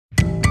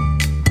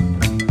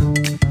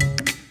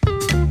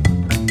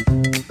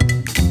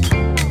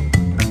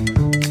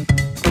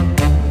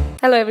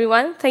Hello,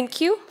 everyone. Thank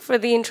you for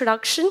the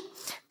introduction.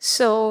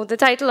 So the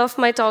title of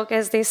my talk,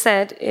 as they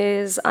said,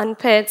 is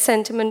Unpaired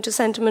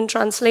Sentiment-to-Sentiment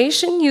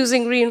Translation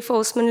using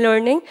Reinforcement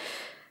Learning.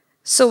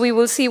 So we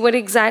will see what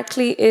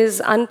exactly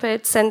is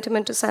unpaired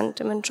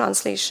sentiment-to-sentiment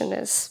translation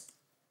is.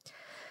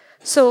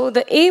 So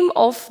the aim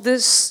of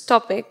this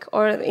topic,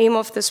 or the aim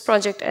of this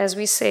project, as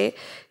we say,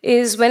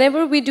 is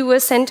whenever we do a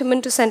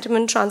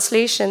sentiment-to-sentiment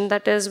translation,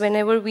 that is,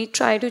 whenever we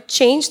try to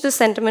change the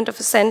sentiment of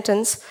a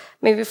sentence,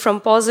 maybe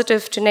from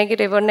positive to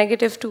negative or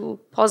negative to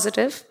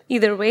positive,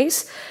 either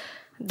ways,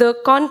 the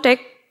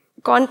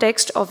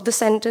context of the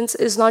sentence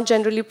is not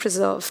generally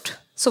preserved.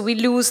 So we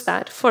lose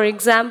that. For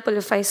example,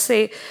 if I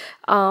say,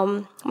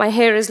 my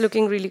hair is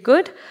looking really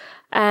good,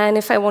 and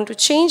if I want to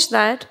change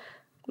that,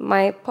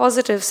 my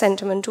positive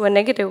sentiment to a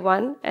negative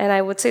one, and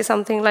I would say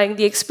something like,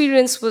 the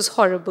experience was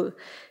horrible.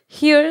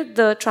 Here,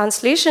 the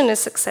translation is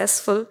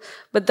successful,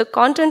 but the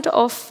content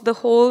of the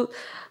whole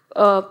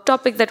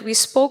topic that we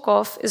spoke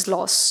of is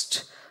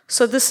lost.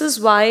 So this is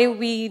why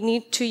we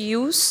need to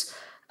use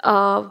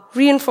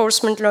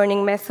reinforcement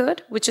learning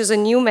method, which is a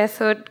new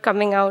method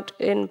coming out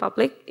in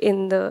public,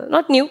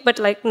 not new, but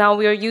like now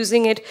we are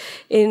using it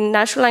in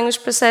natural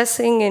language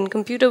processing, in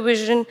computer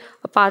vision,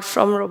 apart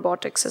from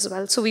robotics as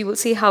well. So we will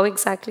see how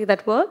exactly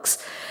that works.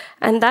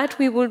 And that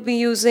we will be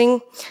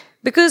using,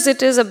 because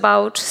it is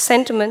about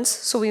sentiments,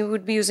 so we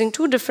would be using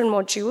two different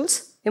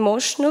modules,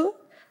 emotional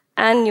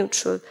and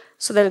neutral.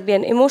 So there will be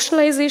an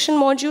emotionalization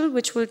module,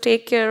 which will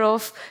take care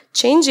of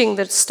changing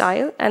the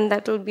style, and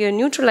that will be a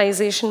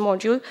neutralization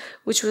module,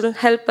 which will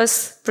help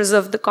us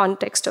preserve the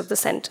context of the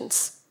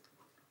sentence.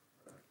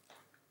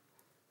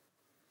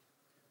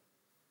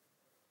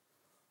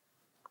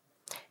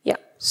 Yeah,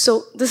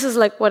 so this is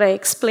like what I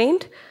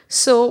explained.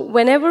 So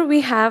whenever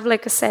we have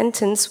like a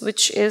sentence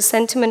which is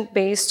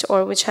sentiment-based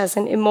or which has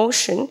an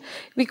emotion,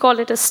 we call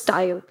it a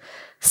style.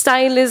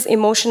 Style is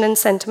emotion and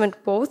sentiment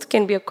both,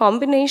 can be a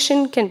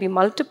combination, can be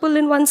multiple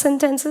in one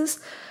sentences.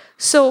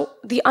 So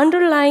the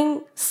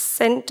underlying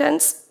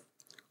sentence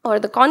or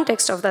the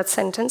context of that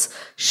sentence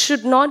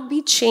should not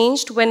be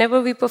changed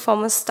whenever we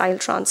perform a style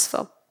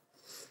transfer.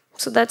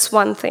 So that's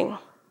one thing.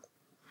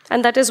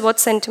 And that is what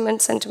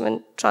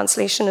sentiment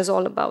translation is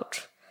all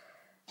about.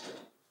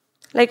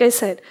 Like I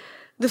said,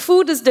 the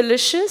food is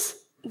delicious.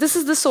 This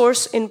is the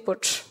source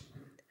input.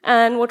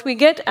 And what we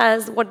get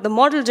as what the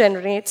model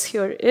generates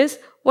here is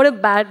what a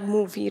bad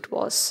movie it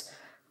was,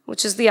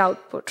 which is the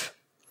output.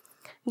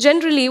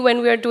 Generally,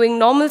 when we are doing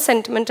normal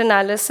sentiment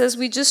analysis,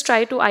 we just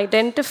try to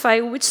identify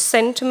which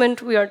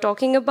sentiment we are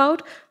talking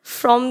about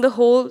from the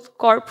whole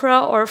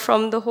corpora or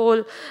from the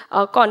whole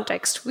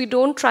context. We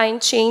don't try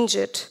and change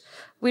it.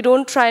 We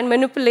don't try and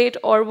manipulate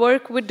or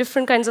work with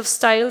different kinds of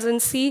styles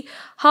and see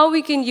how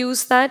we can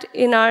use that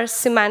in our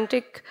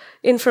semantic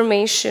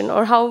information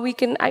or how we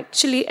can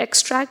actually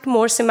extract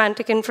more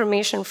semantic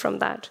information from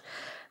that.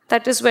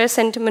 That is where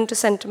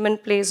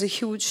sentiment-to-sentiment plays a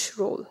huge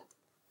role.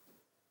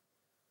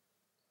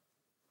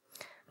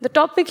 The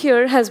topic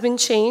here has been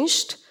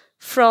changed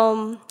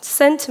from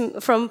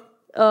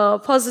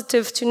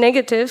positive to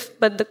negative,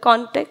 but the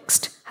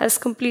context has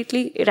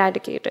completely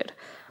eradicated,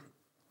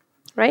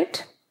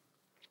 right?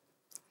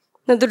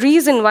 Now, the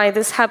reason why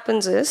this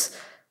happens is,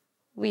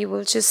 we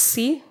will just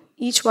see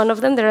each one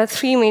of them. There are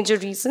three major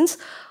reasons.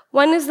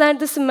 One is that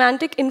the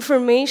semantic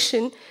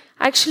information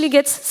actually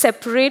gets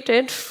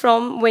separated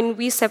from when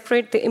we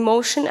separate the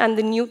emotion and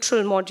the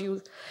neutral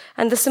module.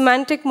 And the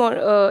semantic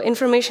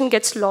information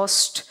gets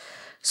lost.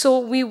 So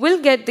we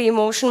will get the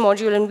emotion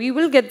module and we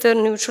will get the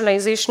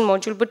neutralization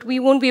module, but we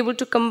won't be able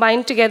to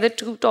combine together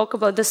to talk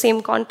about the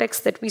same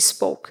context that we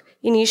spoke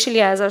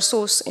initially as our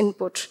source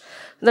input.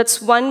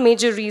 That's one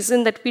major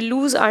reason that we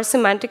lose our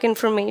semantic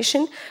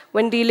information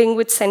when dealing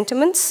with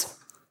sentiments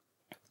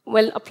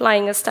while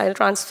applying a style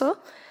transfer.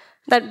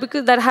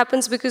 That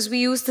happens because we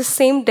use the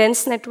same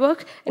dense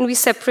network and we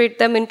separate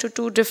them into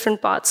two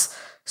different parts.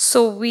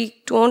 So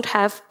we don't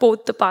have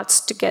both the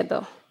parts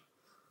together.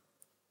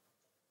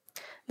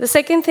 The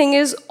second thing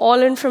is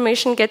all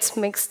information gets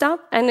mixed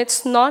up, and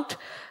it's not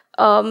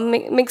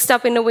mixed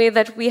up in a way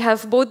that we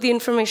have both the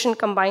information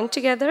combined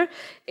together.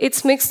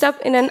 It's mixed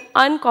up in an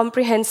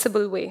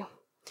incomprehensible way.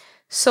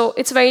 So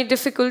it's very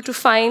difficult to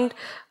find,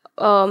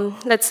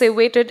 let's say,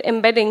 weighted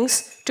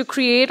embeddings to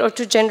create or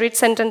to generate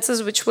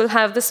sentences which will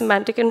have the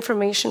semantic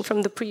information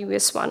from the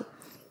previous one.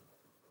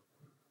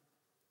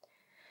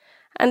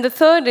 And the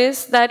third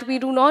is that we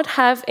do not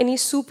have any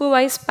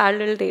supervised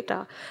parallel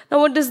data. Now,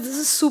 what does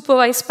this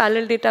supervised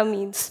parallel data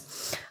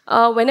means?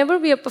 Whenever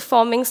we are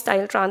performing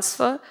style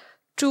transfer,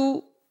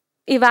 to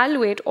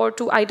evaluate or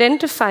to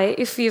identify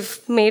if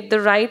we've made the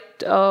right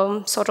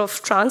sort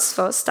of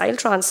transfer, style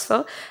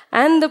transfer,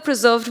 and the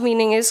preserved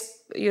meaning is,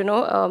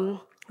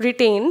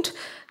 retained,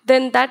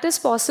 then that is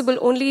possible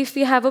only if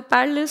we have a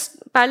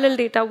parallel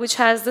data which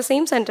has the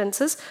same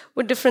sentences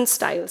with different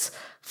styles.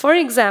 For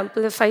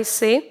example, if I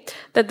say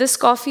that this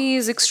coffee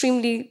is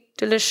extremely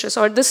delicious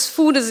or this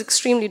food is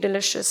extremely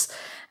delicious,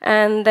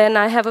 and then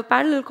I have a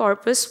parallel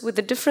corpus with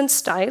a different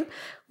style,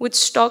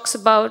 which talks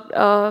about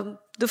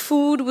the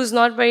food was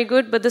not very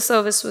good, but the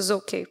service was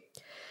okay.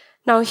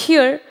 Now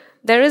here,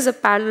 there is a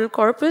parallel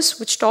corpus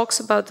which talks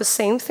about the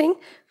same thing,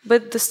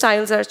 but the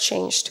styles are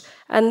changed.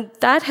 And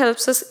that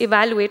helps us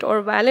evaluate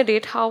or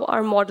validate how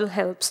our model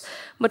helps.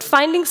 But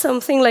finding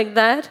something like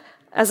that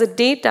as a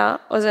data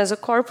or as a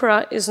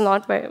corpora is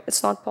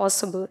it's not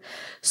possible.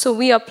 So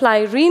we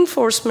apply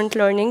reinforcement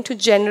learning to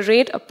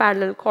generate a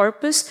parallel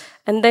corpus,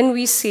 and then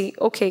we see,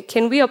 okay,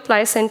 can we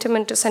apply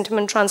sentiment to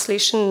sentiment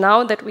translation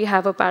now that we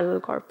have a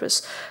parallel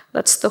corpus?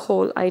 That's the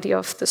whole idea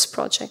of this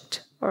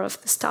project or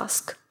of this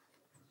task.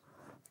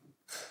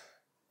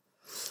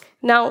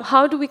 Now,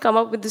 how do we come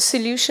up with the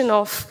solution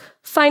of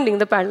finding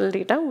the parallel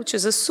data, which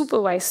is a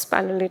supervised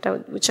parallel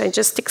data, which I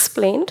just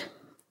explained?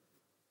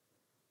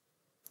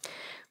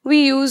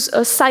 We use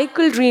a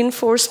cycled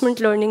reinforcement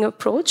learning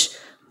approach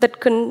that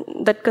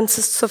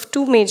consists of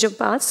two major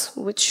parts,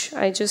 which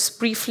I just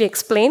briefly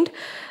explained.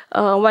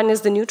 One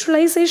is the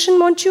neutralization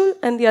module,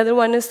 and the other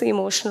one is the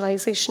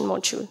emotionalization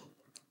module.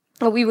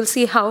 We will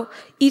see how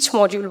each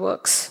module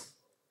works.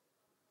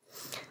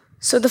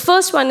 So the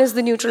first one is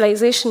the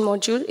neutralization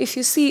module. If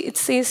you see, it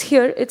says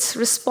here, it's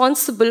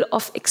responsible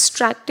of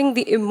extracting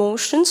the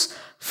emotions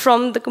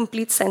from the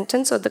complete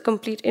sentence or the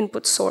complete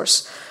input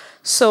source.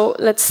 So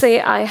let's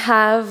say I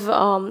have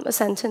a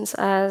sentence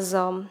as,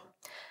 the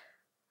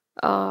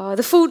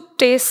food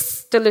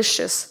tastes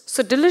delicious.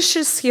 So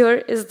delicious here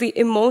is the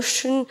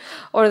emotion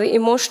or the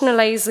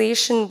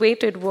emotionalization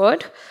weighted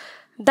word.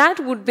 That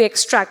would be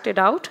extracted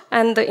out,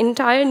 and the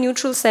entire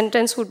neutral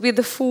sentence would be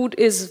the food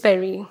is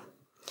very.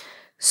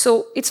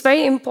 So it's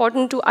very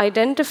important to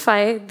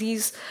identify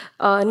these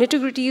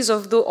nitty-gritties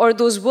of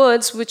those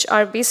words which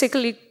are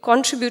basically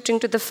contributing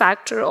to the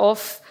factor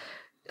of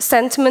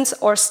sentiments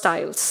or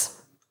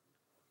styles.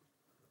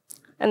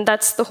 And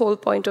that's the whole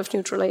point of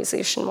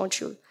neutralization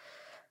module.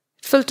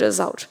 It filters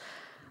out.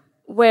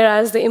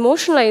 Whereas the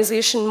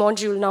emotionalization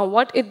module, now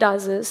what it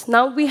does is,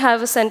 now we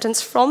have a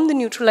sentence from the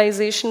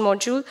neutralization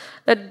module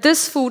that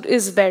this food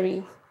is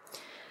very.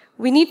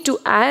 We need to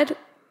add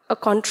a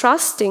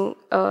contrasting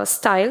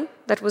style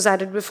that was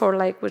added before,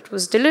 like which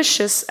was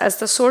delicious as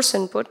the source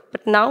input,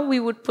 but now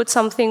we would put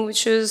something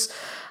which is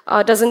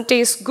doesn't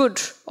taste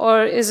good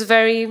or is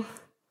very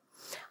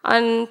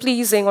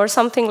unpleasing or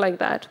something like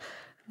that.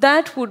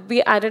 That would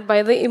be added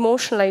by the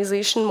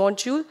emotionalization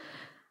module.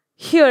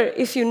 Here,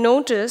 if you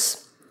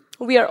notice,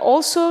 we are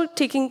also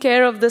taking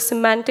care of the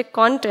semantic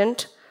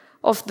content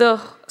of the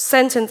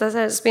sentence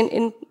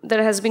that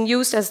has been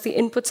used as the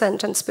input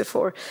sentence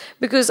before.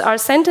 Because our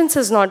sentence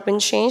has not been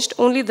changed,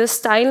 only the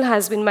style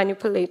has been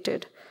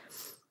manipulated.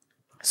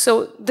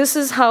 So this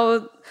is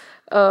how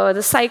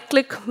the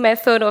cyclic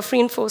method of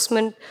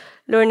reinforcement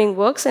learning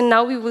works, and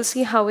now we will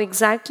see how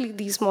exactly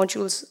these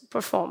modules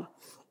perform.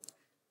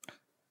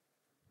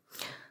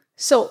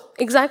 So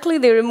exactly,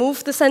 they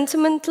remove the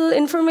sentimental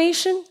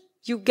information,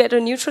 you get a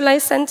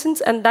neutralized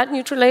sentence, and that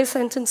neutralized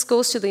sentence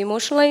goes to the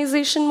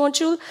emotionalization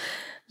module.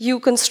 You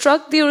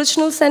construct the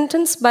original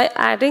sentence by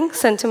adding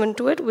sentiment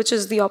to it, which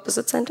is the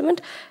opposite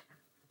sentiment.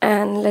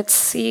 And let's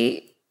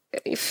see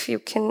if you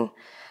can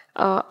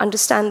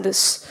understand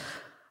this.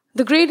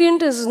 The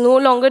gradient is no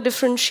longer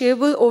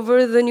differentiable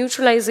over the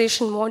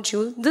neutralization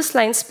module. This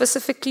line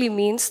specifically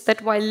means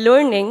that while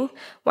learning,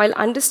 while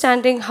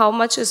understanding how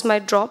much is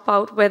my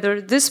dropout, whether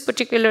this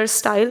particular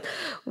style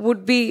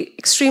would be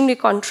extremely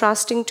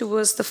contrasting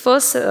towards the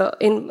first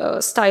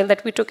style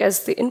that we took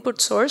as the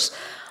input source,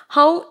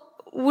 how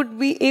would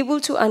we be able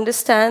to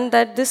understand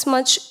that this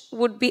much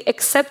would be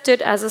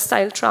accepted as a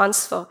style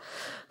transfer?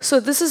 So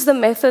this is the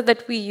method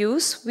that we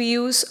use. We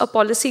use a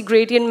policy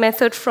gradient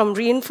method from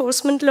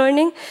reinforcement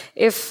learning.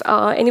 If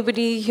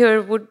anybody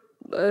here would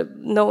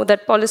know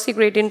that policy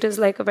gradient is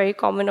like a very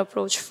common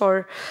approach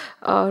for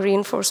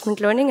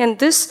reinforcement learning. And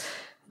this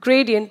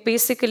gradient,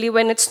 basically,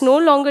 when it's no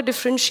longer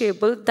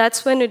differentiable,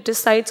 that's when it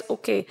decides,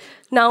 okay,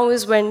 now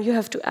is when you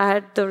have to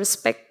add the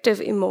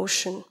respective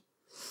emotion.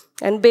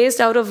 And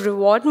based out of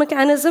reward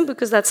mechanism,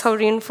 because that's how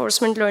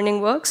reinforcement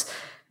learning works,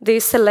 they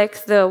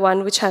select the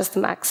one which has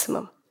the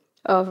maximum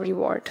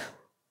reward.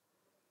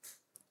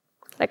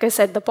 Like I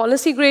said, the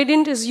policy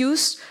gradient is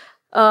used.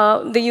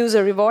 They use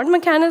a reward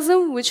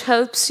mechanism, which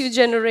helps you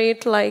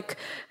generate like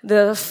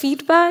the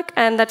feedback,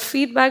 and that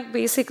feedback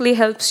basically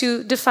helps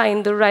you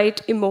define the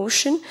right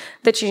emotion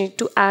that you need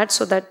to add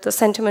so that the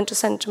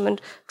sentiment-to-sentiment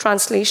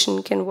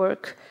translation can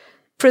work,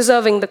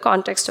 preserving the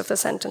context of the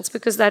sentence,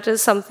 because that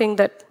is something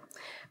that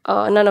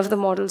none of the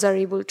models are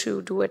able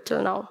to do it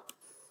till now.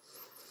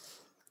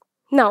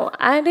 Now,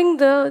 adding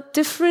the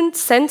different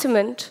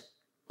sentiment,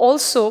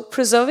 also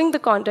preserving the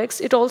context,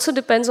 it also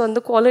depends on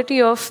the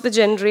quality of the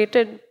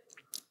generated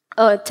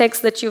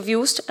text that you've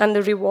used and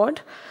the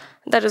reward.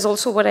 That is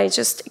also what I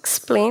just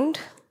explained.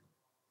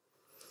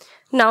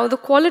 Now, the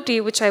quality,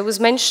 which I was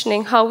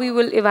mentioning, how we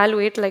will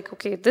evaluate, like,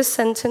 okay, this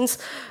sentence,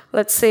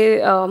 let's say,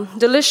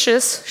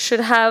 delicious,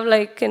 should have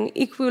like an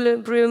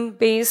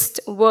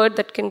equilibrium-based word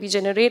that can be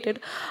generated.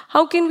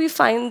 How can we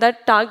find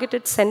that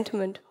targeted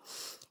sentiment?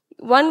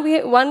 one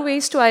way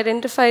is to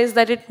identify is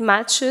that it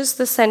matches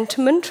the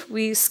sentiment.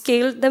 We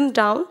scale them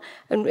down,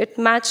 and it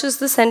matches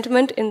the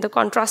sentiment in the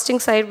contrasting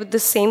side with the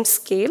same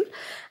scale.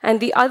 And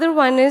the other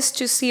one is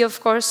to see,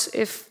 of course,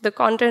 if the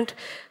content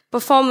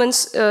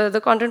performance,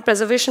 the content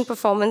preservation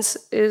performance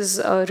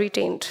is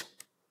retained.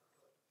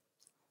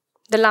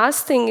 The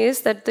last thing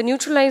is that the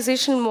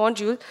neutralization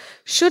module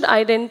should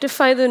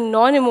identify the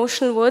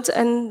non-emotional words,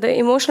 and the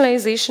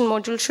emotionalization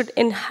module should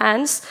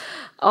enhance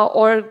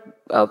or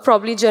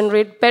probably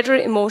generate better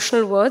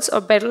emotional words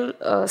or better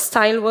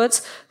style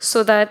words,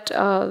 so that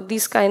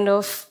these kind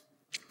of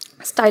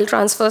style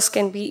transfers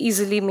can be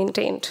easily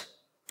maintained.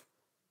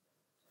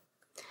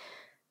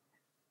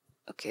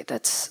 Okay,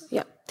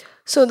 yeah.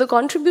 So the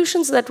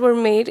contributions that were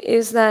made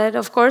is that,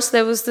 of course,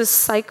 there was this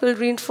cycle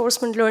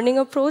reinforcement learning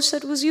approach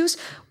that was used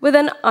with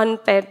an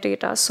unpaired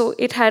data. So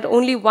it had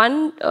only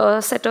one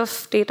set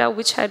of data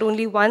which had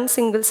only one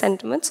single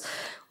sentiment.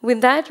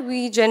 With that,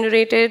 we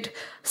generated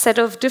a set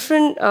of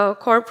different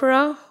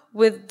corpora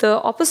with the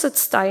opposite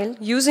style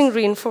using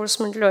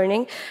reinforcement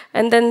learning,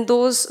 and then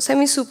those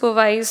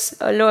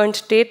semi-supervised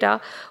learned data,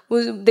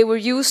 they were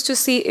used to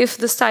see if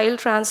the style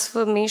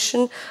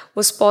transformation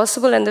was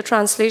possible and the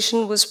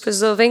translation was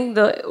preserving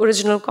the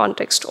original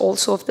context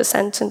also of the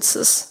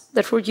sentences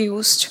that were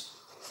used.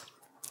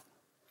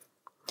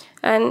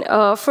 And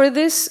for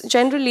this,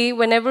 generally,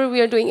 whenever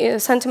we are doing a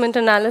sentiment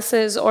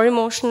analysis or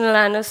emotional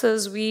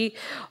analysis,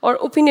 or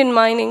opinion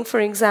mining, for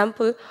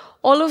example,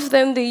 all of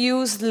them, they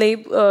use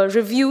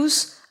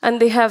reviews, and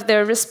they have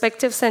their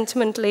respective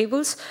sentiment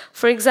labels.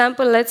 For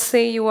example, let's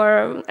say you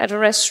are at a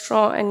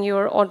restaurant and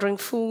you're ordering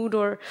food,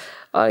 or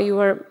you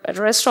are at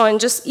a restaurant and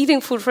just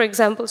eating food, for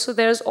example. So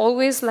there's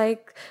always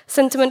like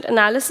sentiment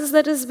analysis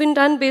that has been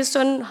done based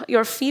on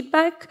your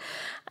feedback.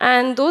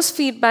 And those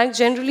feedback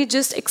generally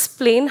just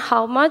explain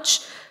how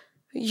much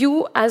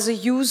you as a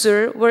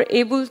user were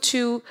able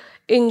to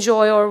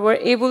enjoy or were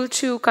able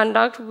to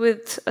conduct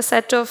with a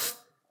set of,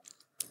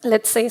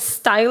 let's say,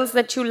 styles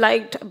that you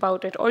liked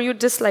about it or you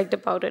disliked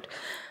about it.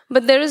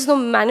 But there is no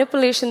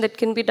manipulation that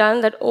can be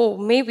done that, oh,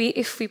 maybe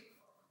if we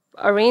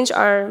arrange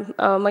our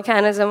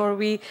mechanism or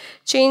we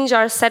change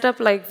our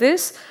setup like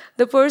this,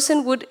 the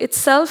person would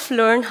itself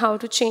learn how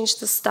to change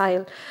the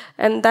style.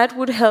 And that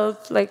would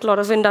help like a lot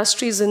of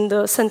industries in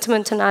the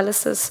sentiment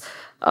analysis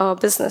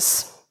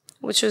business,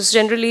 which is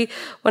generally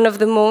one of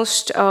the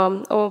most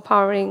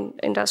overpowering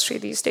industry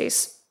these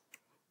days.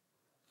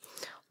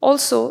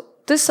 Also,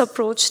 this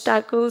approach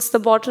tackles the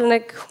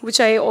bottleneck, which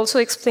I also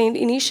explained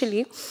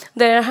initially.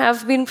 There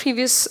have been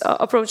previous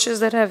approaches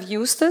that have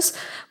used this,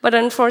 but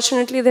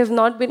unfortunately, they've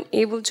not been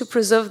able to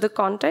preserve the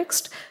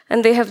context,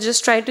 and they have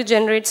just tried to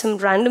generate some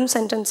random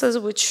sentences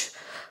which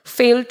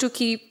fail to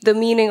keep the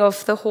meaning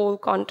of the whole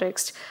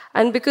context.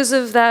 And because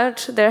of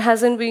that, there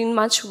hasn't been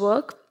much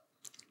work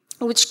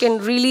which can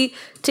really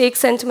take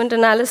sentiment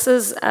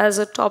analysis as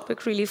a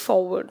topic really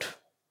forward.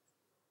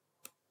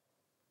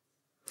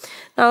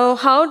 Now,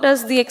 how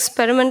does the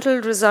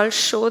experimental results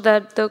show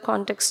that the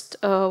context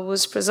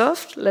was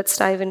preserved? Let's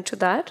dive into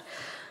that.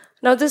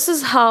 Now, this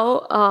is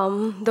how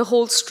the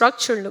whole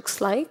structure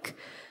looks like.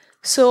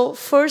 So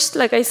first,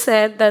 like I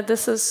said, that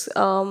this is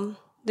the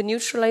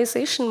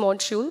neutralization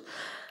module.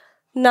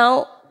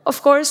 Now,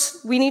 of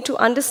course, we need to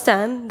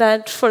understand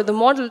that for the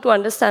model to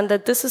understand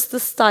that this is the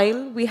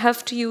style, we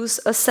have to use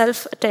a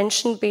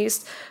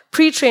self-attention-based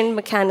pre-trained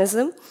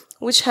mechanism,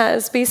 which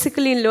has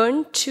basically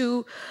learned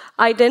to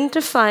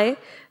identify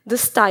the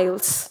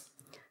styles.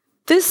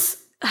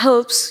 This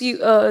helps you,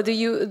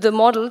 the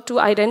model to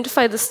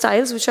identify the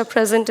styles which are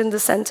present in the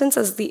sentence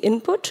as the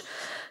input.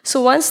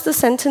 So once the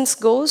sentence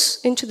goes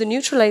into the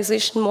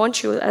neutralization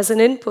module as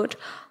an input,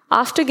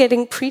 after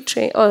getting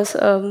pre-trained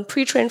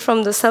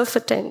from the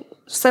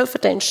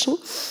self-attention,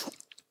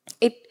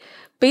 it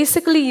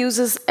basically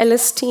uses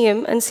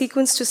LSTM and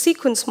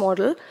sequence-to-sequence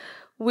model,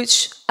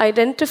 which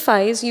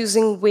identifies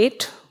using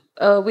weighted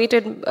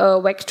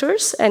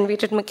vectors and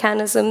weighted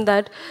mechanism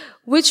that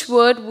which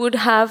word would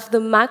have the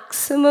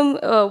maximum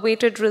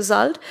weighted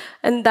result,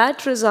 and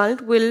that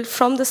result will,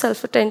 from the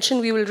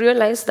self-attention, we will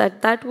realize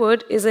that that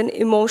word is an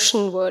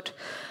emotion word.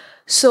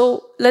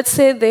 So let's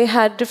say they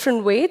had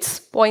different weights,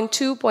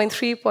 0.2,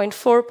 0.3,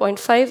 0.4,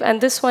 0.5, and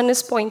this one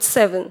is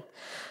 0.7.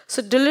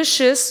 So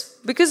delicious,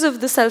 because of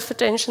the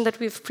self-attention that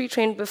we've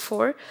pre-trained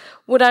before,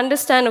 would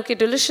understand, okay,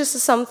 delicious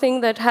is something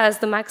that has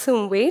the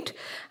maximum weight,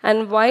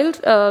 and while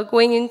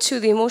going into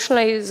the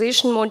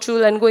emotionalization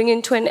module and going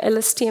into an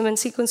LSTM and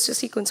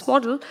sequence-to-sequence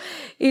model,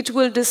 it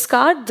will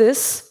discard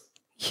this.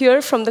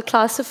 Here from the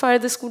classifier,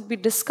 this would be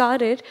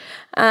discarded,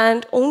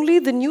 and only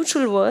the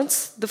neutral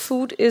words, the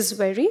food is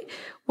very,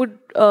 would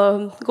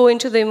go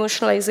into the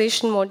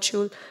emotionalization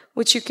module,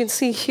 which you can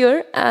see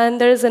here,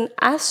 and there is an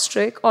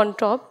asterisk on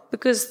top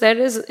because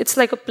it's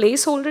like a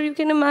placeholder, you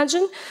can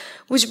imagine,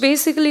 which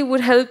basically would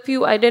help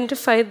you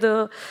identify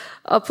the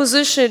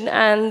position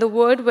and the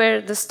word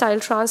where the style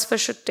transfer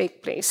should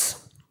take place.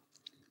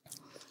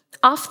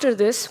 After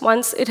this,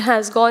 once it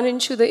has gone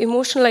into the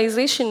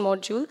emotionalization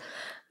module,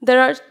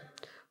 there are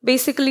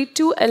basically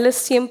two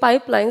LSTM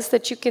pipelines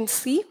that you can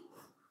see.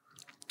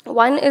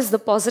 One is the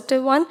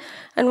positive one,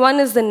 and one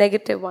is the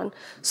negative one.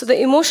 So the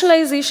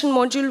emotionalization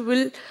module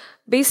will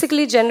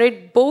basically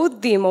generate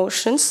both the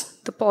emotions,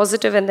 the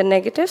positive and the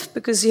negative,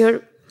 because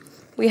here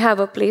we have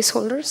a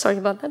placeholder, sorry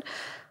about that.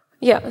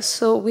 Yeah,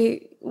 so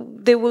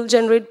they will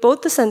generate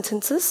both the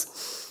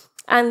sentences,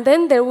 and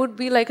then there would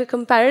be like a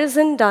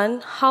comparison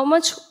done, how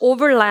much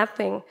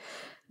overlapping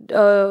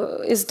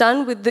is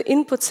done with the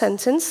input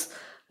sentence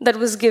that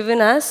was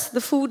given as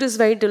the food is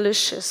very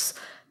delicious.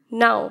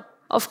 Now,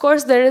 of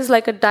course, there is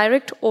like a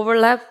direct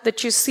overlap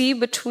that you see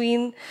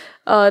between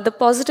the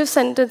positive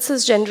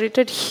sentences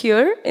generated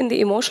here in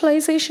the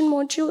emotionalization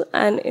module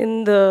and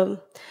in the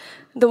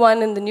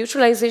one in the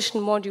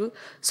neutralization module.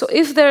 So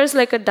if there is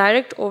like a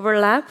direct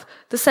overlap,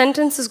 the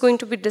sentence is going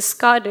to be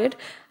discarded,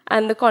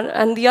 and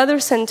the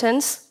other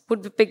sentence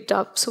would be picked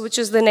up, so which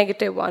is the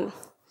negative one.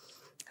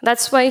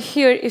 That's why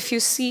here, if you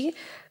see,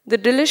 the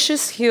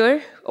delicious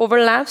here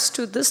overlaps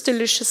to this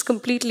delicious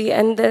completely,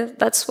 and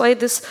that's why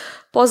this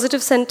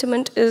positive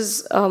sentiment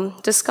is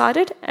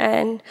discarded,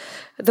 and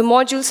the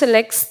module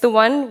selects the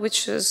one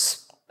which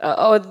is,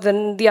 or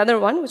the other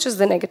one, which is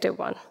the negative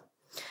one.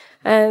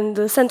 And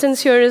the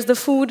sentence here is, the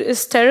food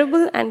is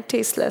terrible and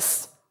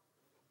tasteless.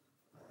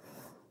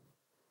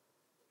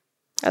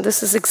 And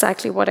this is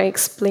exactly what I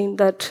explained,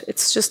 that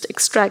it's just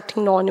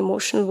extracting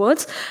non-emotional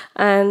words,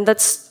 and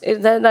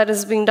that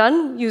is being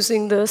done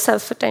using the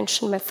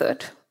self-attention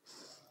method.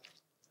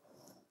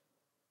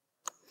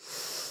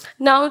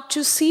 Now,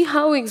 to see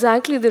how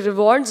exactly the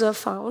rewards are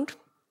found,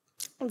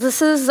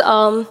 this is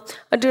a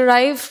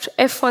derived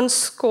F1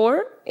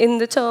 score in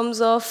the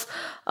terms of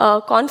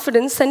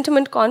confidence,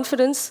 sentiment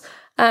confidence,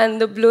 and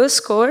the Bloor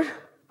score.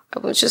 I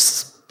will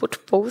just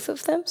put both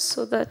of them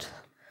so that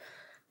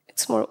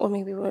it's more, or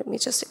maybe let me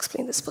just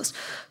explain this first.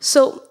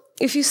 So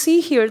if you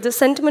see here, the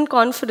sentiment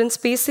confidence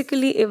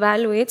basically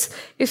evaluates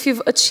if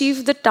you've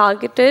achieved the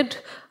targeted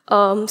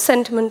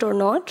sentiment or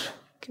not.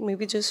 Can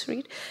maybe just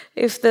read.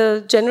 If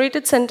the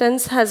generated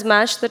sentence has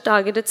matched the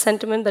targeted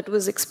sentiment that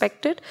was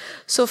expected.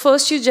 So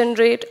first you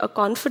generate a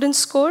confidence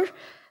score,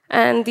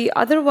 and the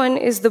other one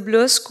is the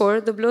Bloor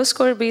score. The Bloor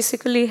score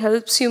basically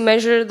helps you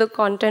measure the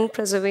content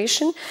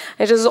preservation.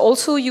 It is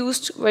also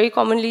used, very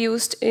commonly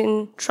used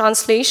in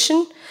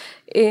translation,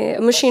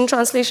 machine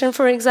translation,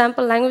 for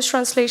example, language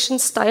translation,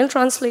 style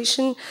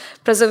translation,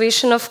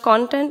 preservation of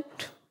content,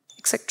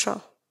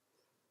 etc.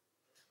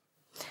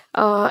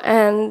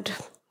 And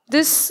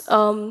this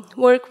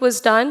work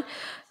was done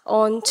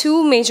on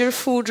two major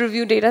food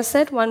review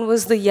datasets. One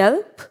was the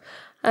Yelp,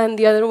 and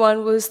the other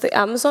one was the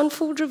Amazon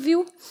food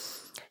review.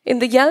 In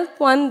the Yelp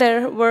one,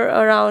 there were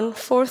around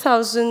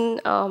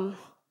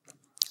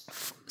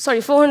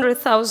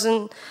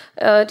 400,000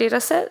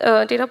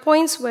 data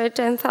points, where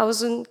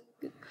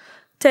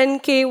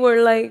 10K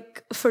were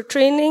like for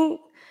training,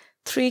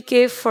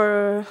 3K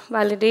for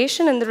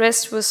validation, and the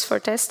rest was for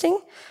testing.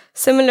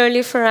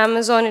 Similarly, for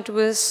Amazon, it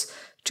was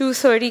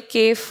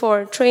 230K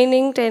for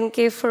training,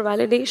 10K for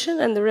validation,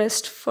 and the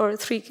rest for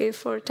 3K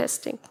for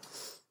testing.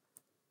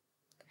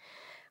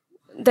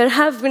 There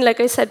have been, like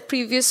I said,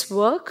 previous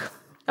work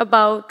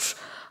about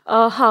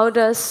how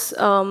does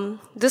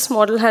this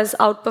model has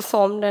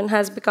outperformed and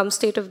has become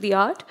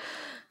state-of-the-art.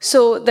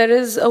 So there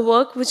is a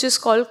work which is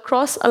called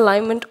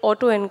cross-alignment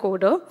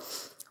autoencoder,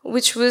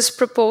 which was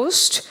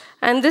proposed,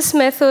 and this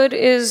method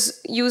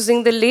is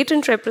using the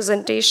latent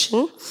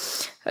representation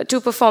to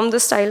perform the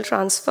style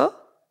transfer.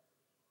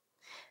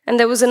 And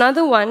there was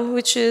another one,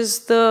 which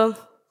is the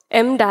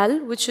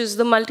MDAL, which is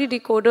the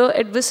multi-decoder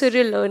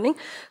adversarial learning.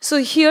 So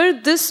here,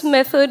 this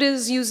method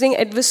is using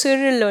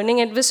adversarial learning.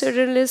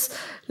 Adversarial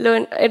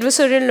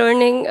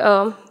learning,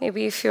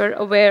 maybe if you're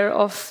aware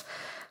of,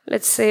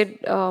 let's say,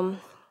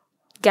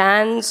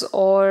 GANs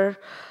or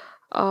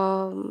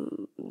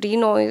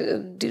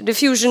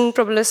diffusion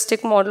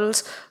probabilistic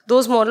models,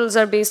 those models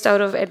are based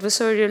out of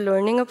adversarial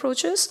learning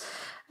approaches.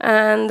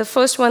 And the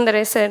first one that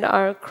I said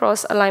are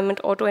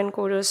cross-alignment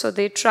autoencoders. So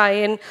they try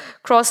and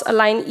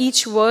cross-align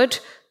each word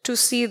to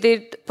see, they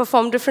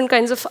perform different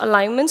kinds of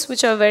alignments,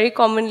 which are very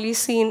commonly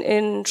seen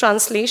in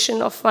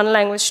translation of one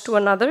language to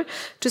another,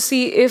 to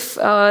see if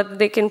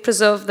they can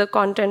preserve the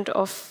content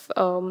of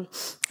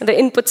the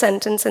input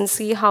sentence and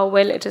see how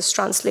well it is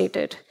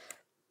translated.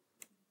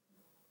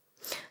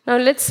 Now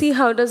let's see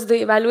how does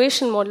the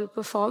evaluation model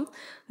perform.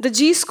 The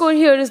G-score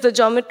here is the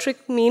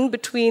geometric mean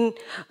between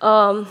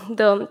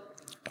the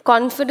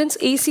confidence.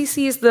 ACC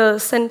is the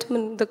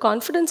sentiment, the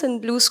confidence,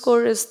 and Bloor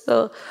score is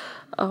the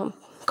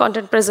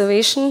content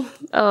preservation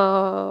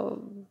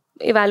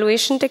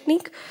evaluation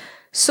technique.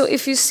 So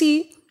if you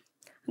see,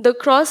 the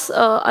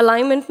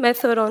cross-alignment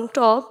method on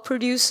top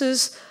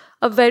produces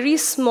a very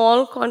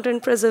small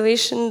content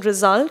preservation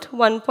result,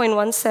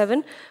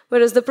 1.17,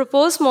 whereas the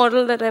proposed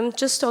model that I'm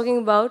just talking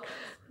about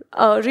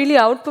really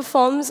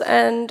outperforms,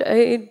 and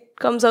it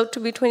comes out to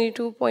be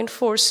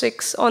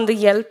 22.46 on the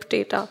Yelp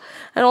data.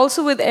 And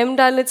also with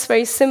MDAL, it's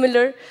very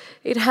similar.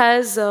 It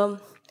has,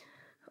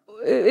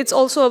 it's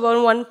also about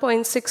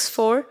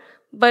 1.64,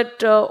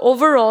 but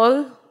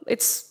overall,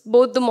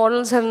 both the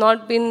models have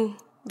not been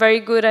very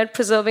good at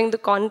preserving the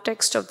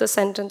context of the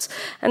sentence.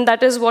 And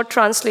that is what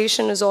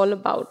translation is all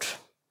about.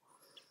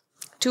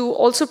 To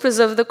also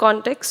preserve the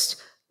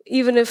context,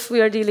 even if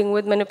we are dealing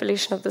with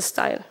manipulation of the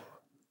style.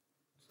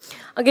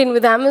 Again,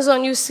 with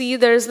Amazon, you see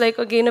there's like,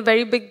 again, a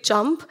very big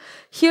jump.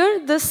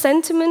 Here, the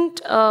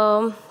sentiment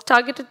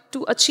targeted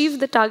to achieve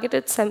the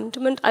targeted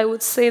sentiment, I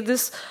would say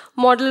this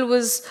model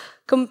was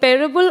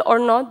comparable or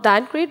not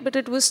that great, but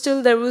it was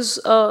still, there was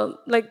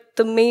like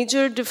the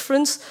major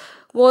difference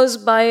was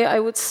by, I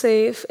would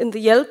say, in the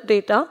Yelp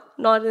data,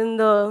 not in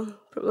the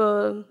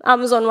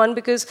Amazon one,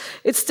 because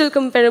it's still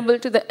comparable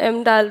to the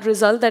MDAL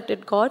result that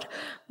it got.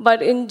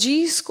 But in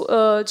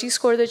G-score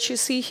that you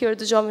see here,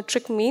 the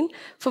geometric mean,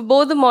 for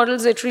both the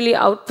models, it really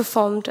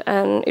outperformed,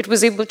 and it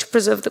was able to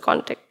preserve the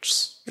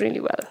context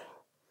really well.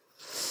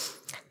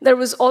 There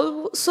was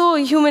also a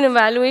human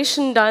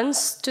evaluation done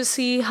to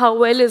see how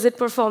well is it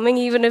performing,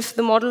 even if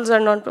the models are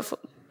not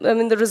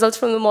the results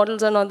from the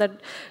models are not that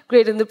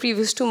great in the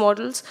previous two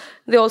models.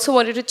 They also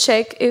wanted to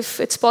check if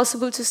it's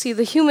possible to see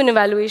the human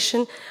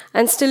evaluation,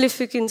 and still if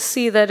you can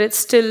see that it's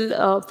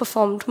still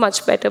performed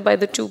much better by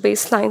the two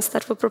baselines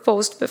that were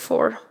proposed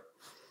before.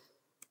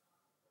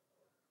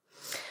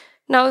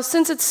 Now,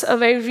 since it's a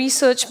very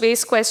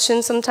research-based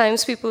question,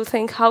 sometimes people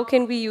think, how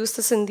can we use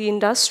this in the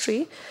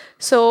industry?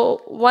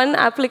 So one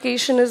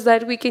application is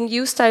that we can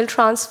use style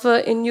transfer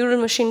in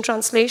neural machine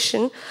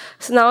translation.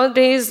 So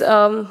nowadays,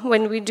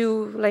 when we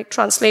do like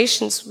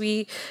translations,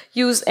 we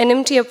use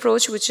NMT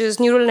approach, which is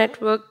neural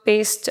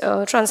network-based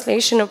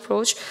translation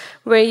approach,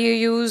 where you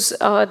use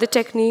the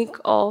technique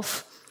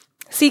of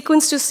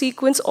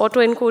sequence-to-sequence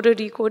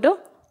autoencoder-decoder,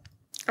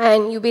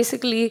 and you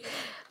basically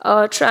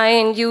try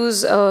and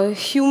use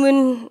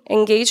human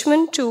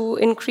engagement to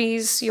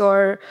increase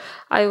your,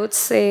 I would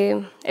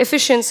say,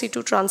 efficiency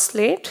to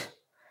translate.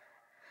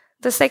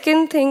 The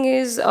second thing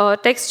is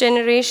text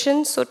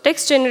generation. So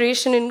text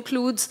generation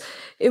includes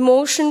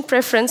emotion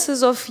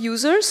preferences of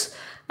users,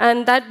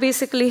 and that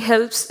basically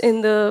helps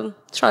in the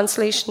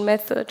translation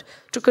method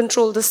to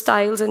control the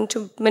styles and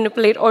to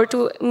manipulate, or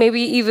to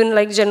maybe even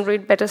like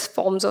generate better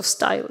forms of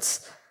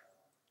styles.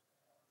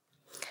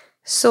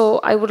 So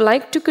I would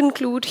like to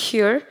conclude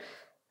here,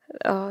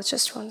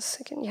 just one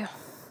second, yeah,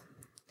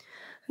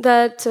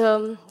 that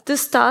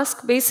this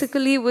task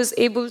basically was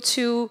able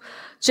to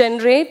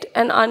generate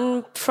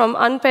from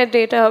unpaired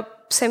data,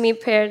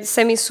 semi-paired,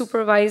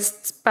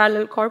 semi-supervised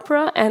parallel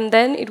corpora, and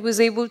then it was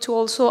able to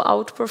also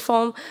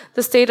outperform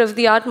the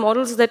state-of-the-art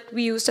models that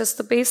we used as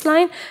the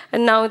baseline,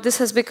 and now this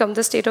has become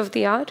the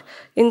state-of-the-art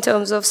in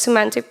terms of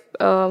semantic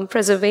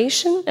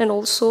preservation, and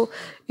also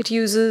it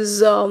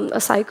uses a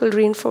cycle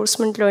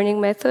reinforcement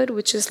learning method,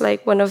 which is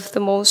like one of the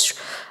most,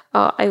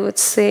 I would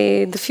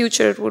say, in the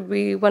future it would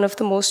be one of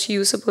the most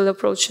usable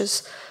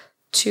approaches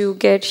to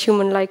get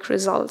human-like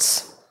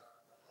results.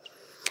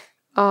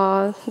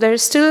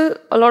 There's still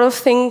a lot of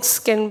things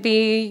can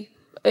be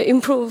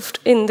improved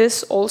in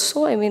this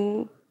also. I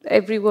mean,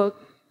 every work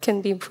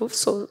can be improved,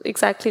 so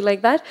exactly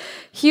like that.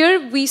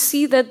 Here we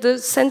see that the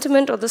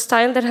sentiment or the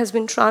style that has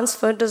been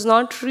transferred does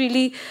not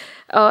really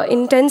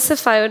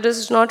intensify or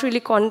does not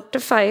really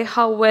quantify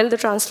how well the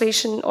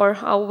translation or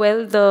how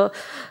well the,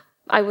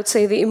 I would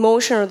say, the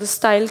emotion or the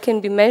style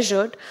can be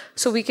measured.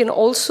 So we can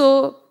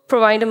also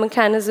provide a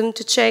mechanism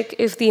to check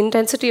if the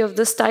intensity of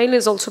the style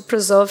is also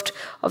preserved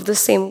of the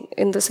same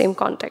in the same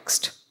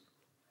context.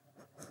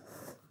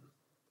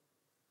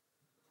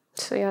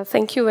 So yeah,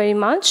 thank you very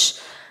much.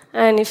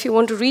 And if you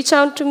want to reach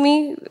out to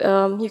me,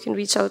 you can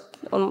reach out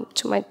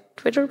to my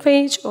Twitter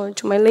page or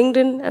to my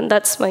LinkedIn, and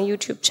that's my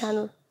YouTube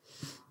channel.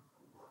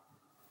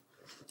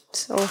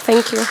 So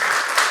thank you.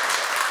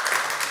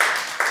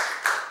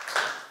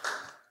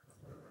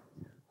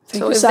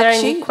 Thank so you, is Sakshi. there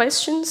any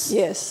questions?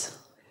 Yes.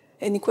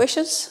 Any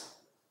questions?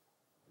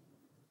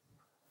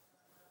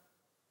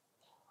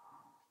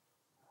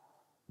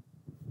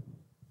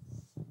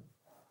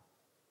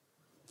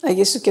 I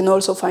guess you can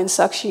also find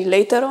Sakshi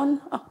later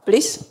on.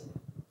 Please.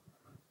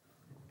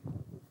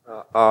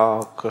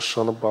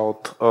 Question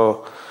about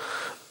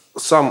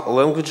some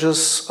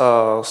languages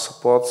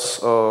supports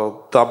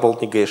double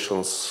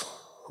negations.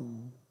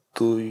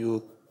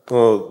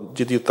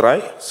 Did you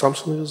try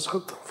something with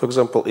that? For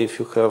example, if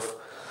you have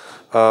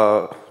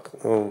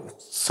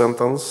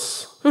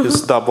sentence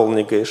with double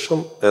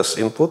negation as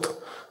input,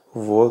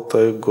 what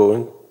are you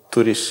going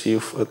to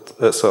receive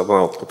as an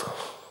output?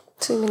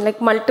 So you mean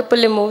like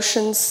multiple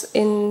emotions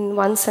in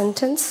one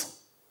sentence?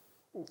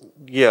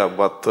 Yeah,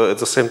 but at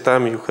the same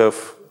time you have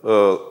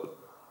a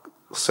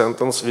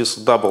sentence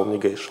with double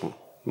negation,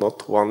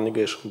 not one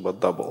negation, but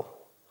double.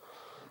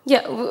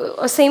 Yeah,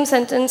 a same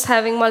sentence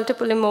having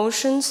multiple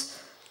emotions.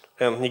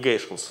 And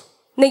negations.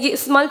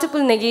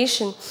 Multiple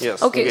negation.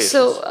 Yes. Okay, negations.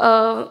 so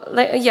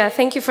yeah,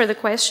 thank you for the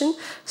question.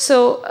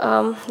 So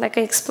like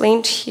I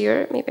explained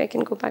here, maybe I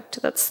can go back to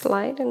that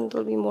slide and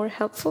it'll be more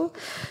helpful.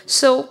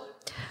 So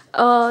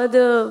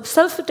the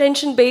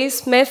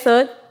self-attention-based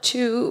method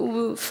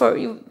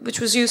which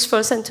was used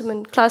for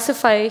sentiment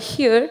classifier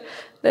here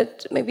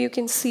that maybe you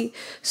can see.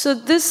 So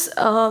this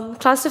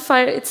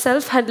classifier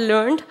itself had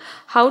learned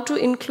how to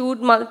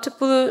include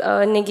multiple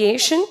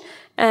negation,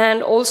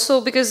 and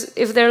also because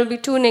if there will be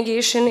two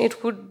negation,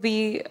 it would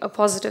be a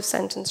positive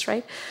sentence,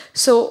 right?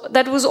 So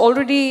that was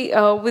already,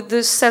 with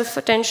this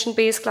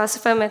self-attention-based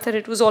classifier method,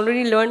 it was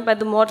already learned by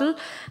the model.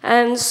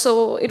 And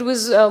so it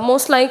was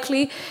most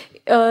likely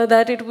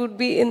that it would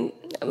be in,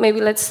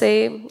 maybe let's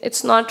say,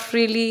 it's not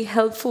really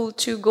helpful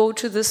to go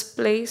to this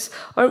place,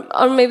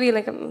 or maybe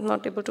like I'm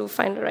not able to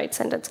find the right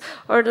sentence,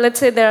 or let's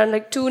say there are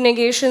like two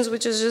negations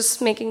which is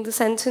just making the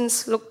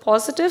sentence look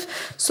positive.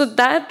 So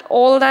that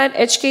all that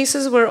edge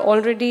cases were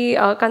already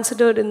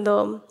considered in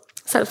the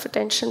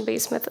self-attention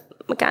based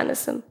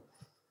mechanism.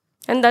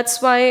 And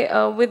that's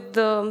why with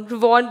the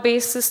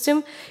reward-based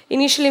system,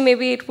 initially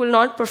maybe it will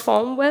not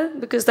perform well,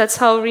 because that's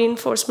how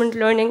reinforcement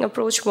learning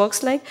approach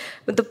works like.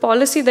 With the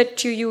policy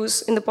that you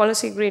use in the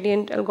policy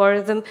gradient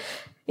algorithm,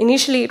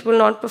 initially it will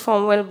not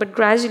perform well, but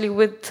gradually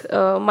with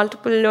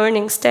multiple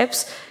learning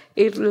steps,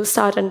 it will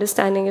start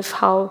understanding if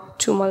how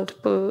two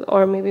multiple,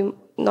 or maybe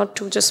not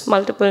two, just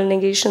multiple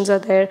negations are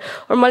there,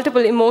 or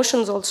multiple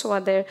emotions also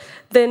are there.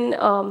 Then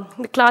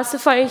the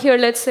classifier here,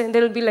 let's say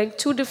there will be like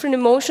two different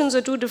emotions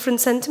or two different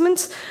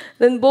sentiments.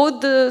 Then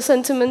both the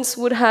sentiments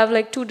would have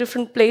like two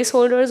different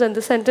placeholders, and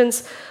the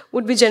sentence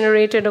would be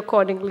generated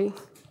accordingly.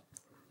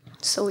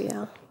 So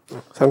yeah.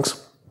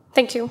 Thanks.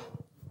 Thank you.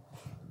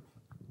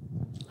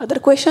 Other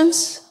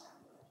questions?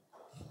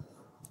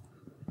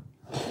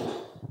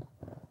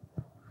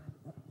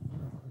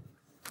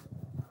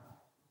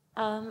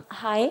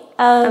 Hi.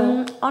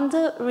 On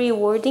the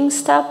rewarding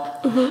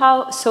step,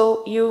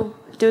 so you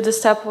do the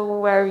step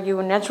where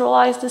you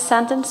naturalize the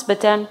sentence,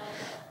 but then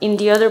in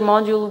the other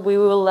module we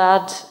will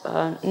add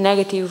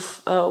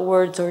negative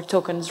words or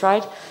tokens,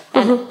 right?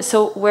 And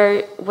so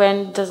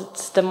when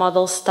does the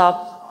model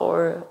stop,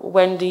 or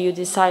when do you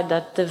decide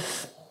that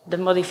the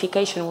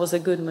modification was a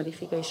good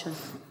modification?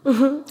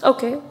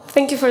 Okay,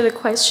 thank you for the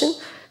question.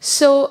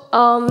 So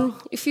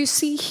if you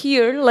see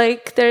here,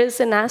 like there is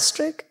an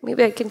asterisk,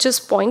 maybe I can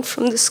just point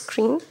from the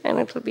screen and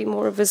it will be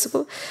more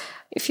visible.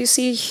 If you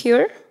see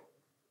here,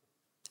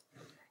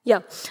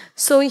 yeah.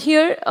 So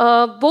here,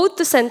 both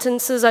the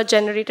sentences are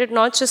generated,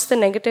 not just the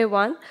negative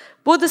one.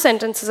 Both the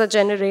sentences are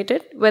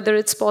generated, whether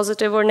it's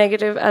positive or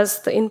negative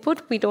as the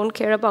input, we don't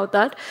care about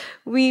that.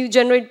 We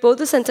generate both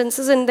the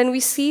sentences, and then we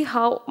see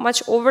how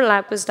much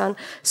overlap is done.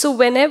 So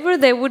whenever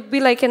there would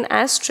be like an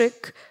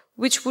asterisk,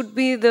 which would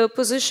be the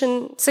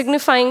position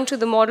signifying to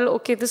the model,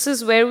 okay, this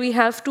is where we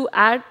have to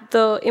add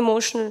the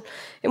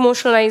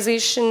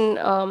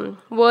emotionalization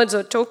words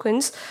or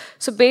tokens.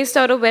 So based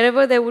out of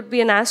wherever there would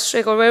be an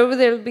asterisk, or wherever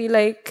there will be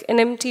like an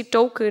empty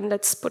token,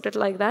 let's put it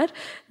like that,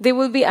 they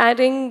will be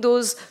adding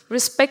those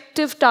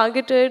respective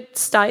targeted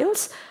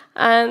styles.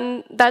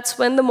 And that's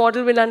when the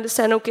model will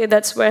understand, okay,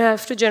 that's where I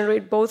have to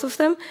generate both of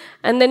them.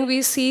 And then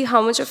we see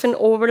how much of an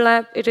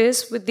overlap it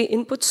is with the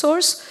input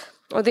source,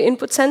 or the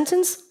input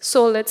sentence.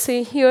 So let's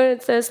say here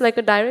it says like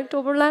a direct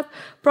overlap.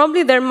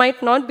 Probably there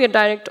might not be a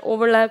direct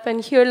overlap.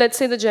 And here, let's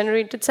say the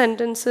generated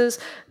sentences,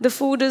 the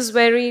food is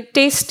very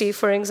tasty,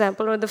 for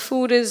example, or the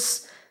food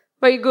is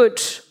very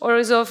good, or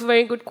is of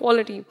very good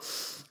quality.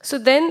 So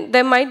then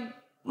there might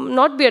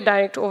not be a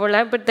direct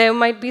overlap, but there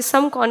might be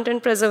some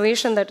content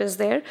preservation that is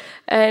there.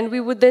 And we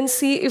would then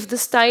see if the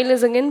style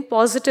is again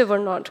positive or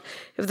not.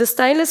 If the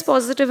style is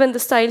positive and the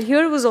style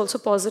here was also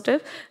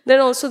positive, then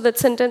also that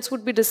sentence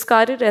would be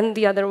discarded and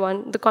the other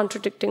one, the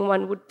contradicting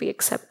one, would be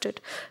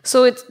accepted.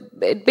 So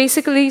it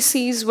basically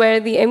sees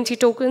where the empty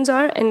tokens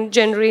are and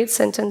generates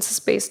sentences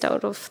based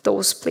out of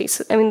those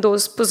places,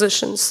 those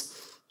positions.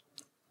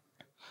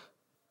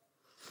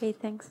 Okay,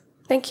 thanks.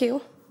 Thank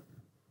you.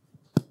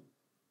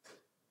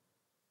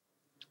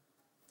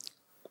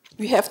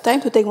 We have time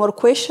to take more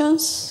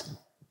questions.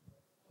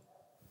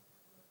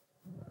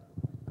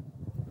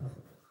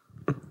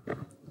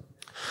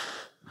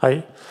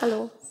 Hi.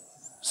 Hello.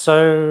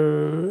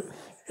 So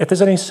if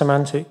there's any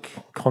semantic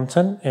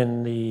content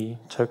in the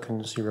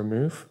tokens you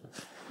remove,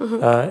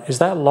 is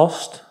that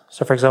lost?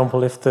 So for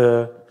example, if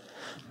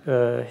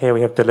here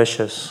we have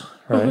delicious,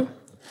 right?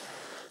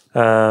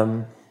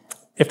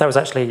 If that was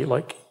actually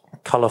like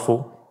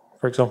colorful,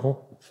 for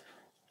example,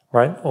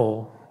 right?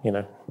 Or,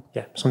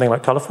 something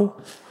like colorful,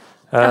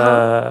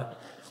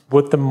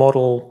 would the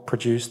model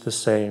produce the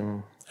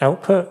same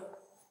output?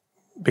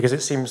 Because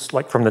it seems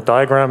like from the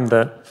diagram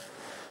that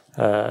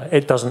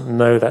it doesn't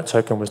know that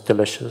token was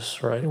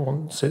delicious, right,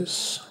 once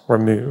it's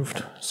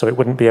removed. So it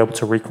wouldn't be able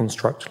to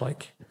reconstruct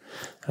like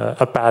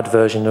a bad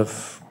version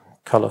of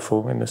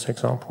colorful in this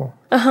example.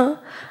 I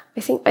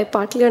think I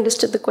partly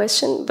understood the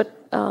question, but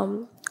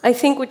I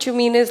think what you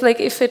mean is like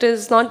if it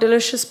is not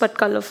delicious but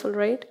colorful,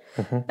 right?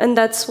 And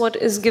that's what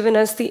is given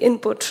as the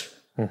input,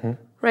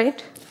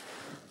 right?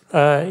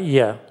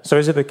 Yeah. So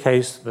is it the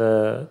case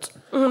that...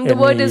 the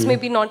word is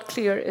maybe not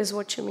clear, is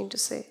what you mean to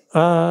say.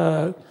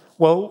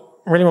 Well,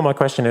 really what my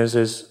question is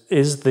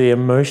the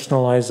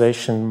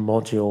emotionalization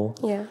module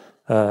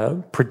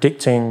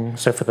predicting,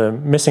 so for the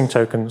missing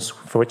tokens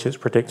for which it's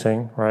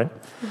predicting, right?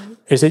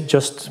 Is it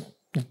just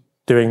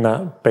doing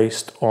that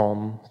based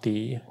on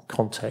the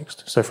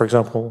context. So for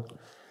example,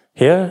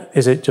 here,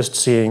 is it just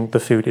seeing the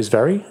food is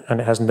very, and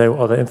it has no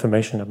other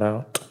information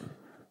about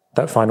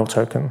that final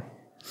token?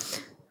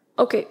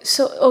 Okay.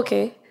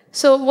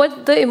 So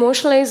what the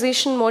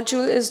emotionalization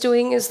module is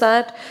doing is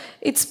that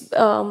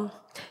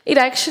it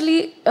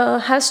actually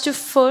has to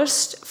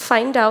first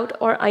find out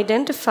or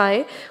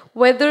identify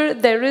whether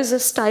there is a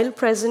style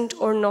present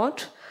or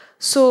not.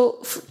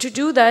 So to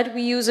do that,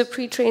 we use a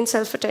pre-trained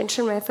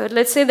self-attention method.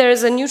 Let's say there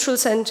is a neutral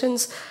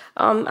sentence,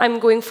 I'm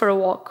going for a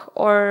walk,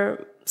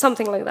 or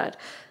something like that.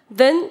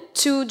 Then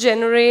to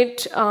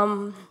generate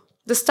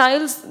the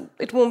styles,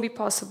 it won't be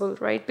possible,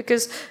 right?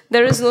 Because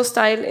there is no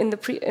style in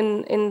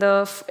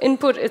the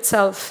input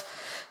itself.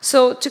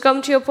 So to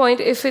come to your point,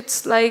 if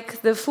it's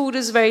like the food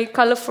is very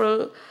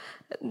colorful,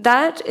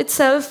 that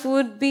itself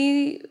would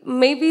be,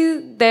 maybe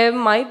there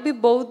might be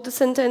both the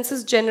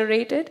sentences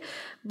generated,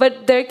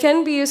 but there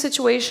can be a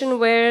situation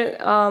where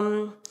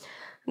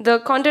the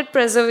content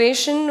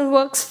preservation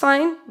works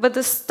fine, but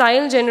the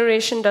style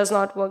generation does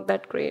not work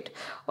that great.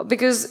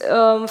 Because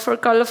for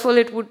colorful,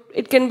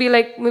 it can be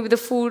like maybe the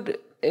food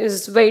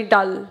is very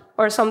dull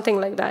or something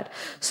like that.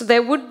 So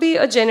there would be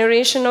a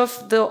generation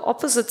of the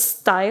opposite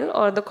style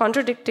or the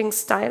contradicting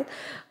style,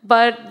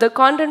 but the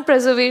content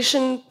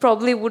preservation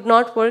probably would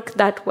not work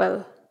that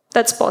well.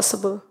 That's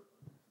possible.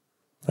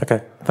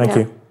 Okay, thank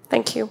you.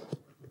 Thank you.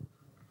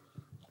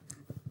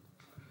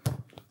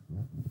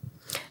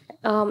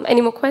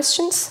 Any more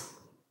questions?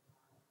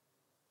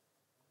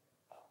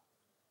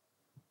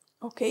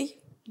 Okay,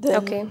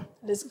 then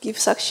let's give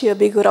Sakshi a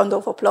big round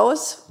of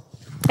applause.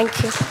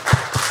 Thank you.